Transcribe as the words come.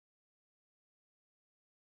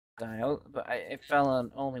die. But it fell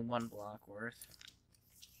on only one block worth.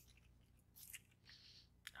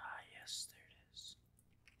 Ah, yes, there it is.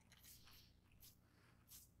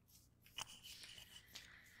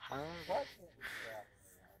 Why can't we craft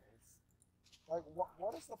saddles? Like,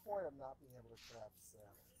 what is the point of not being able to craft saddles?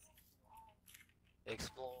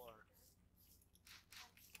 Explore.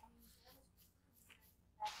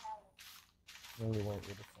 Really want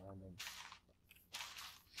you to find them.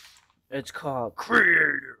 It's called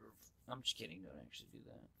creative. I'm just kidding. Don't actually do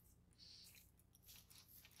that.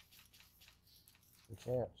 We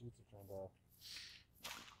can't. Jeez, it turned off.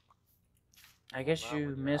 I guess Not you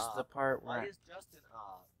when you're missed the up. part Why where. is Justin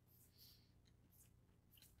up?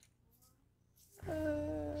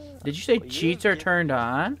 Did you say Well, you cheats are didn't turned give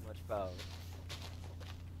on? too much about.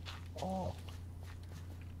 Oh.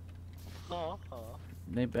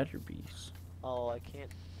 They better be. Oh, I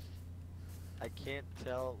can't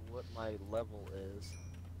tell what my level is.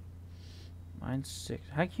 Mine's 6.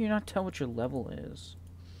 How can you not tell what your level is?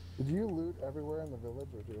 Did you loot everywhere in the village,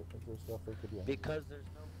 or is there stuff that could be empty? Because there's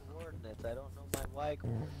no coordinates. I don't know my Y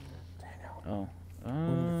coordinates. Daniel. Oh. We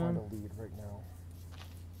need to find a lead right now.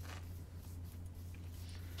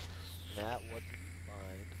 Matt, what did you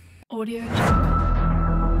find? Audio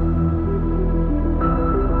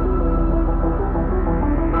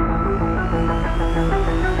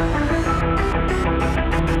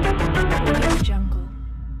Jungle.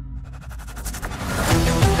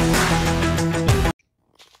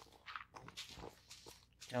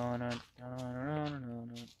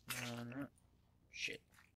 Shit.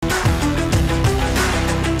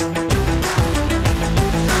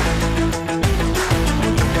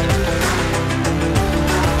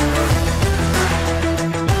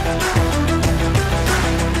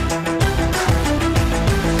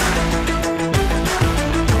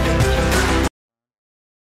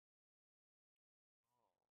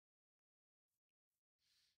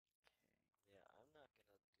 Yeah, I'm not gonna do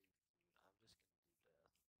food. I'm just gonna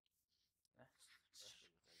do death. Especially with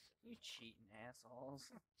insect You cheating assholes.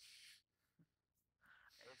 It's not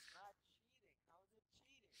cheating. How is it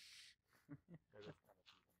cheating? It is kind of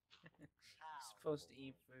cheating. How? You're supposed to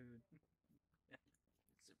eat food.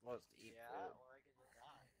 It's supposed to eat Yeah, food. or I could just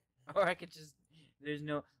die. Or I could just. There's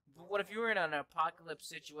no. But what if you were in an apocalypse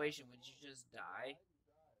situation? Would you just die?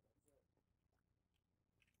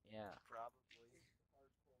 Yeah. Probably.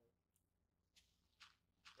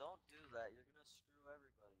 Don't do that. You're gonna screw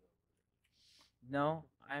everybody over. No,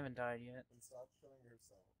 I haven't died yet. And stop killing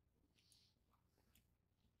yourself.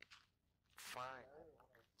 Fine. I won't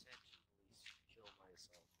intentionally kill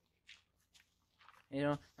myself. You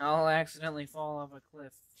know, I'll accidentally fall off a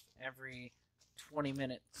cliff every 20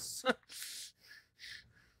 minutes.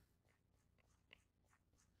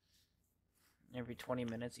 Every 20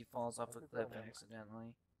 minutes he falls off a cliff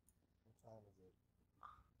accidentally. What time is it?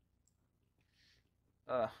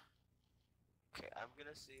 Okay, I'm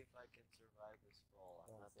gonna see if I can survive this fall.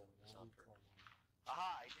 I'm not doing this on purpose. 21.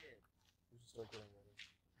 Aha, I did. We should start getting ready.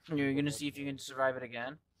 You're gonna see if you can survive it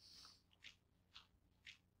again?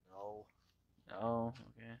 No. Oh,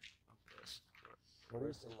 okay. I'm pissed. What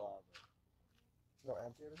Where's is the it? lava? No,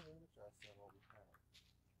 empty everything in the chest and what we have.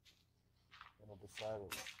 Then we'll decide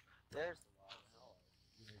what There's the lava. Hell,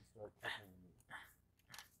 you need to start cooking the meat.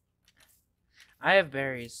 I have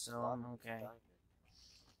berries, so I'm lava is okay. diamond.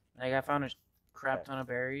 Like, I found a crap ton of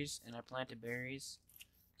berries, and I planted berries.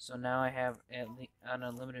 So now I have an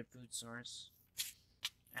unlimited food source.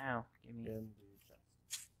 Ow, give me. In the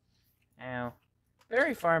chest. Ow.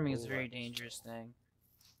 Berry farming is a very dangerous thing.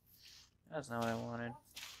 That's not what I wanted.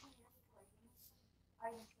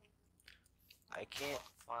 I can't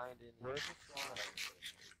find any. Where's the slime?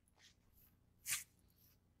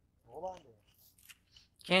 Hold on to it.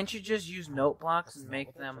 Can't you just use note blocks and That's not make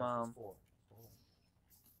what that them, chest is for. Hold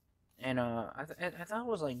on. and, I thought it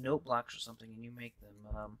was like note blocks or something, and you make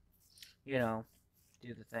them, you know,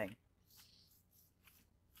 do the thing.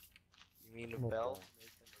 You mean a Nope. bell to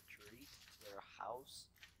make them retreat to their house?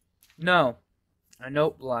 No. A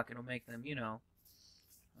note block, it'll make them, you know,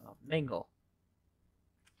 mingle.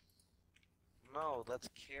 No, that's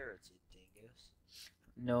carrots, you dingus.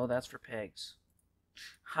 No, that's for pigs.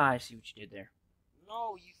 Ha, I see what you did there.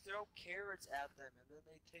 No, you throw carrots at them and then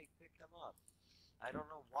they pick them up. I don't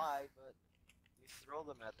know why, but you throw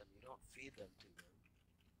them at them. You don't feed them to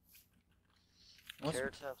them.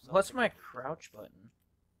 Carrots have something. What's my crouch button?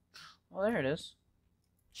 Oh, there it is.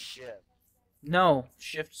 Shift. No,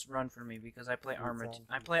 shifts run for me because I play It's armor. on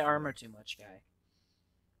I play PC. armor too much, guy.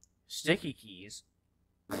 Sticky keys.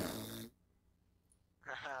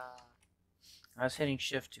 I was hitting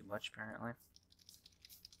shift too much, apparently.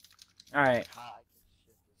 Alright. Ha, I can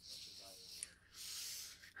shift this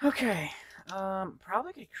Okay.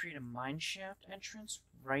 Probably could create a mine shaft entrance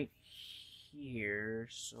right here.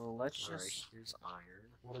 So let's Alright, just here's iron.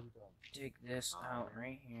 What have you done? dig this out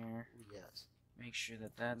right here. Ooh, yes. Make sure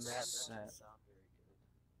that that's That doesn't set. sound very good.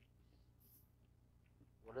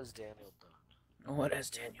 What has Daniel done? What has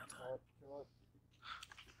Daniel done? Kill it.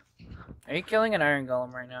 Are you killing an iron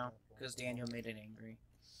golem right now? Because Daniel made it angry.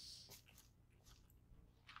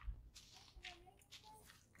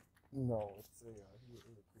 No, it's a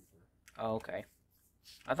creeper. Oh, okay.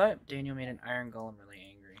 I thought Daniel made an iron golem really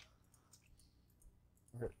angry.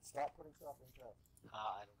 Okay, stop putting stuff in chests.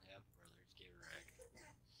 I don't have brothers. Get wrecked.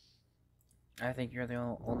 I think you're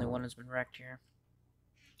the only one who's been wrecked here.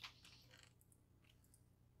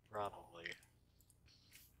 Probably.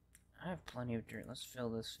 I have plenty of dirt. Let's fill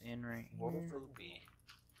this in right What here. if Poopy.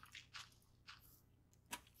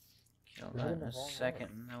 Kill You're that in in the a wrong second,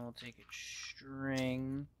 way. and then we'll take a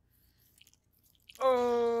string.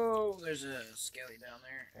 Oh, there's a skelly down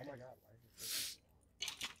there. Oh my god, why is it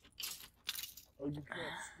oh, you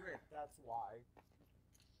can't sprint, that's why.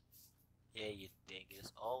 Yeah, you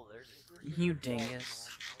dingus. Oh, there's a creeper. You dingus.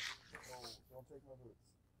 Oh, don't take my boots.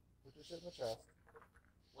 Put your shit in the chest.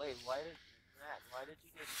 Wait, why did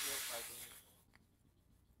you get killed by Daniel?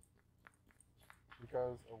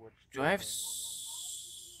 Because a witch. Do I have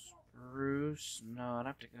spruce? No, I'd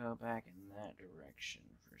have to go back in that direction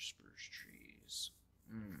for spruce trees.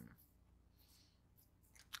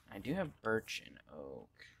 I do have birch and oak.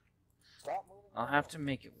 Stop moving. I'll have to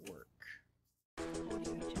make it work.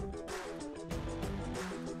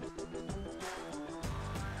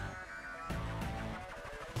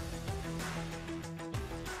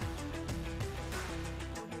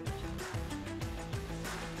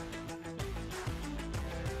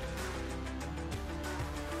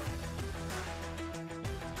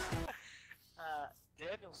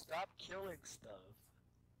 Daniel, stop killing stuff.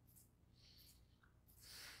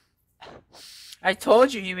 I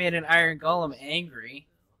told you he made an iron golem angry.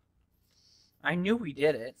 I knew we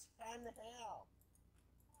did it. And hell.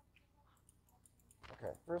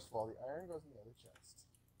 Okay, first of all, the iron goes in the other chest.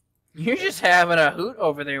 You're just having a hoot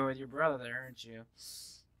over there with your brother there, aren't you?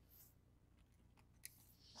 So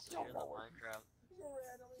you're the Minecraft.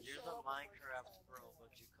 You're the Minecraft pro, but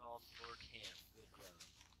you called for camp. Good job.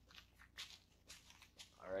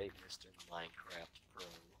 Alright, Mr. Minecraft pro.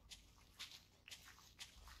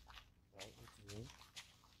 Right, it's me.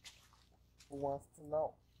 Who wants to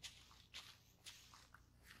know?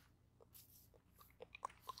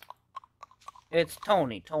 It's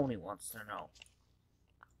Tony. Tony wants to know.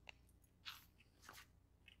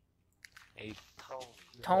 Hey,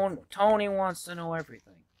 Tony wants to know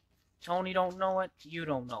everything. Tony don't know it, you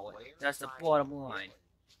don't know it. Where's That's the my bottom line. Oh,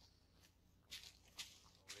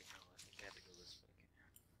 wait, no, I think I have to go this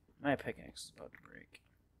way. My pickaxe is about to break.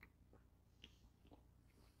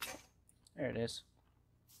 There it is.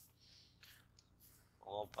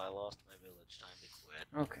 Oh, I lost my village. Time to quit.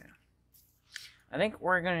 Okay. I think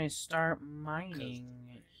we're gonna start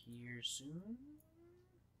mining here soon.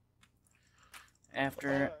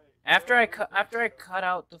 After I cut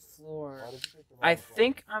out the floor, Why did you take the I wrong floor?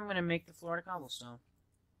 think I'm gonna make the floor to cobblestone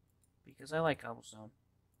because I like cobblestone.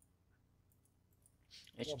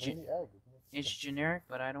 It's Yeah, bring the egg. We can make it's chicken. generic,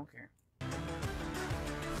 but I don't care.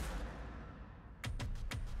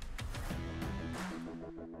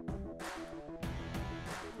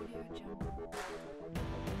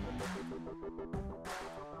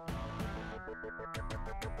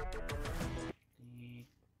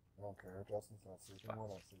 I don't care. Justin's not sleeping. We're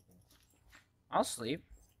not sleeping. I'll sleep.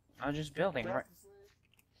 I'm just building. Right. Justin, sleep.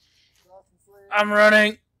 Justin, sleep. I'm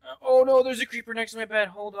running. Oh no, there's a creeper next to my bed.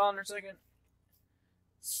 Hold on a second.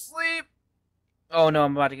 Sleep. Oh no,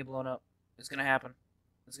 I'm about to get blown up. It's gonna happen.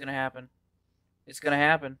 It's gonna happen. It's gonna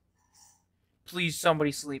happen. Please,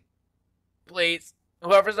 somebody sleep. Please.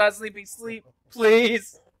 Whoever's not sleeping, sleep.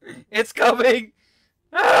 Please. It's coming.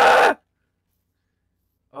 Ah!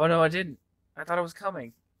 Oh no, I didn't. I thought it was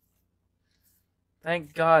coming.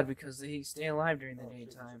 Thank God, because they stay alive during the Oh, shit, we should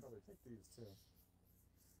daytime. probably take these too.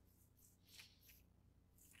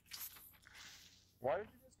 Why did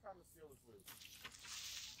you just come to steal this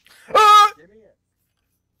loot? Ah! Give me it.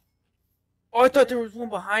 Oh, I thought there was one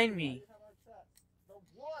behind me. Why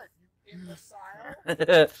do you have our chest? The what? You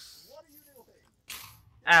imbecile?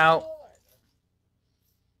 Ow. What are you doing?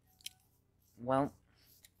 Wood. Well,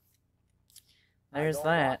 I there's don't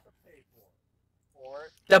that. want the paper.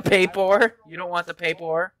 Or The paper? You don't want the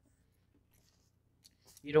paper?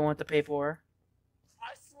 You don't want the paper?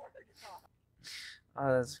 I swear to God.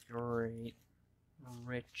 Oh, that's great.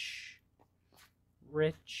 Rich.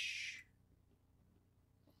 Rich.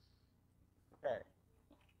 Okay.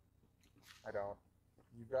 I don't.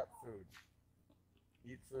 You got food.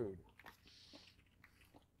 Eat food.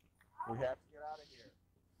 We have to get out of here.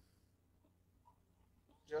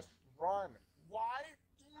 Just run. Why didn't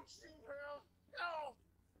you have help?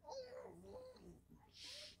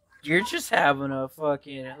 You're just having a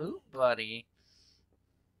fucking hoop, buddy.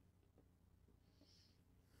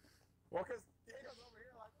 Well, because Daniel's over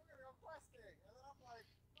here like, we're gonna go questing, and then I'm like,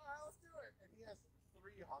 all right, let's do it. And he has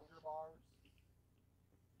 3 hunger bars.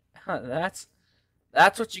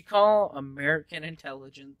 That's what you call American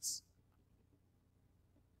intelligence.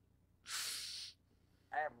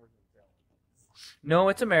 Average intelligence. No,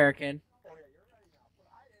 it's American. Oh yeah, you're ready now, but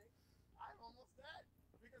I ain't. I'm almost dead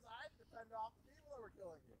because I defended off the people that were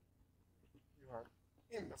killing you. You are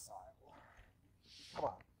imbecile. Come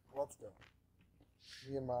on, let's go.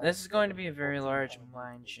 Me and my. This is going to be a very large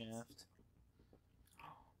mine shaft.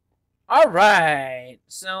 Alright,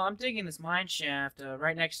 so I'm digging this mine shaft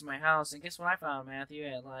right next to my house, and guess what I found, Matthew,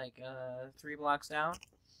 at like 3 blocks down?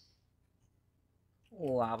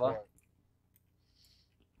 Lava. What?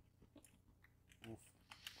 Oof.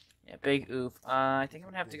 Yeah, big oof. I think I'm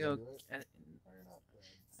gonna have to Dig go. into it? Oh, you're not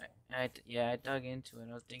dead, so. Yeah, I dug into it.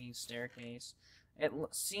 I was digging staircase. It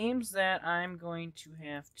seems that I'm going to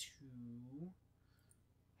have to.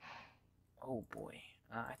 Oh boy.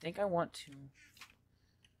 I think I want to.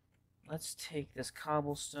 Let's take this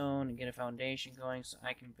cobblestone and get a foundation going so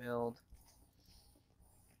I can build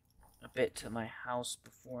a bit to my house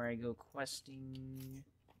before I go questing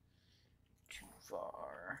too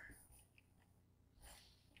far.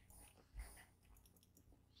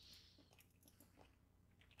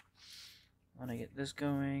 Want to get this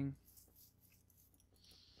going.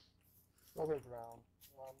 Go to the ground.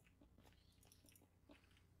 Come on.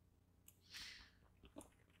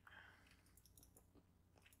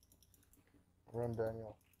 Run,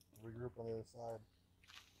 Daniel. Regroup on the other side.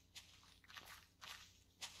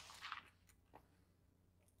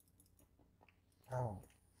 Oh.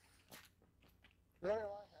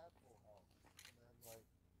 Daniel, I had full health. And then, like,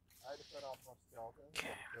 I had to fend off my skeletons that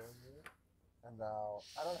were killing me. And now,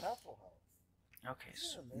 I don't have full health. Okay,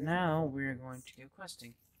 so now we're going to go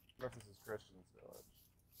questing. Memphis is Christian's village.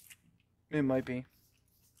 It might be.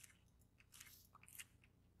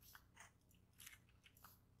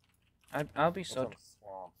 I'll be so It's a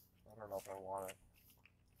swamp. I don't know if I want it.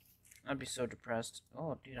 I'd be so depressed.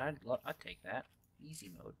 Oh, dude, I'd take that easy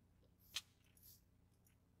mode.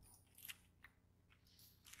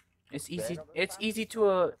 It's easy. It's easy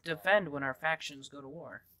to defend when our factions go to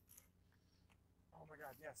war. Oh my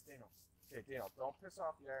God! Yes, Daniel. Okay, Daniel, don't piss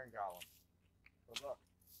off the Iron Golem. But look,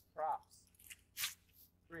 props.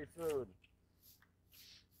 Free food.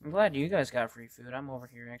 I'm glad you guys got free food. I'm over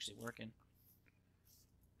here actually working.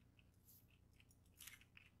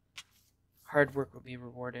 Hard work will be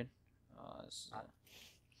rewarded. Oh, this is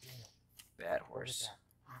a bad horse.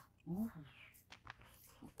 Ooh.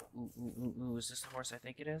 Ooh, is this the horse I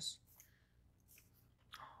think it is?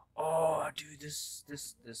 Oh, dude, this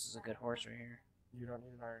is a good horse right here. You don't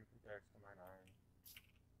need an iron pickaxe to mine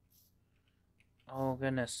iron. Oh,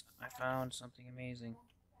 goodness. I found something amazing.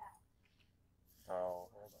 Oh,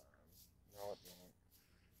 hold on. No, it won't.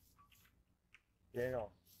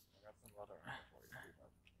 Daniel, I got some leather iron for you.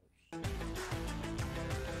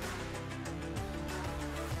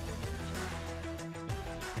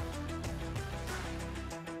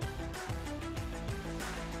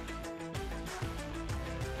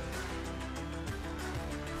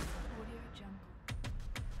 Audio Jungle. Audio Jungle.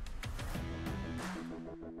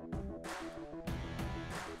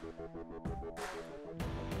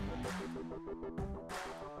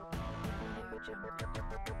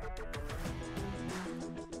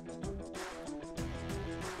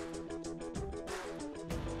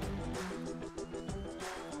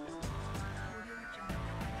 Audio Jungle.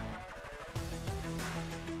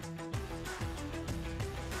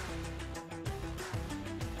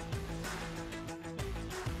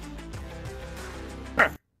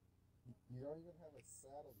 You don't even have a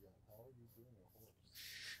saddle yet. How are you doing a horse?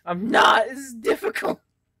 I'm not. This is difficult.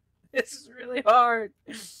 This is really hard.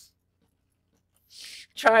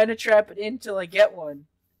 Trying to trap it in till I get one.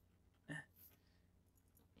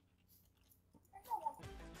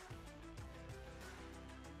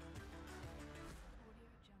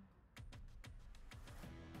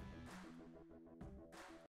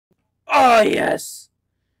 Oh, yes.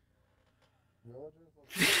 Villagers look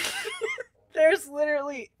There's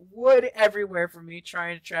literally wood everywhere for me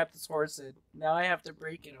trying to trap this horse in. Now I have to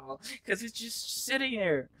break it all because it's just sitting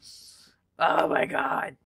there. Oh my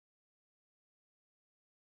god.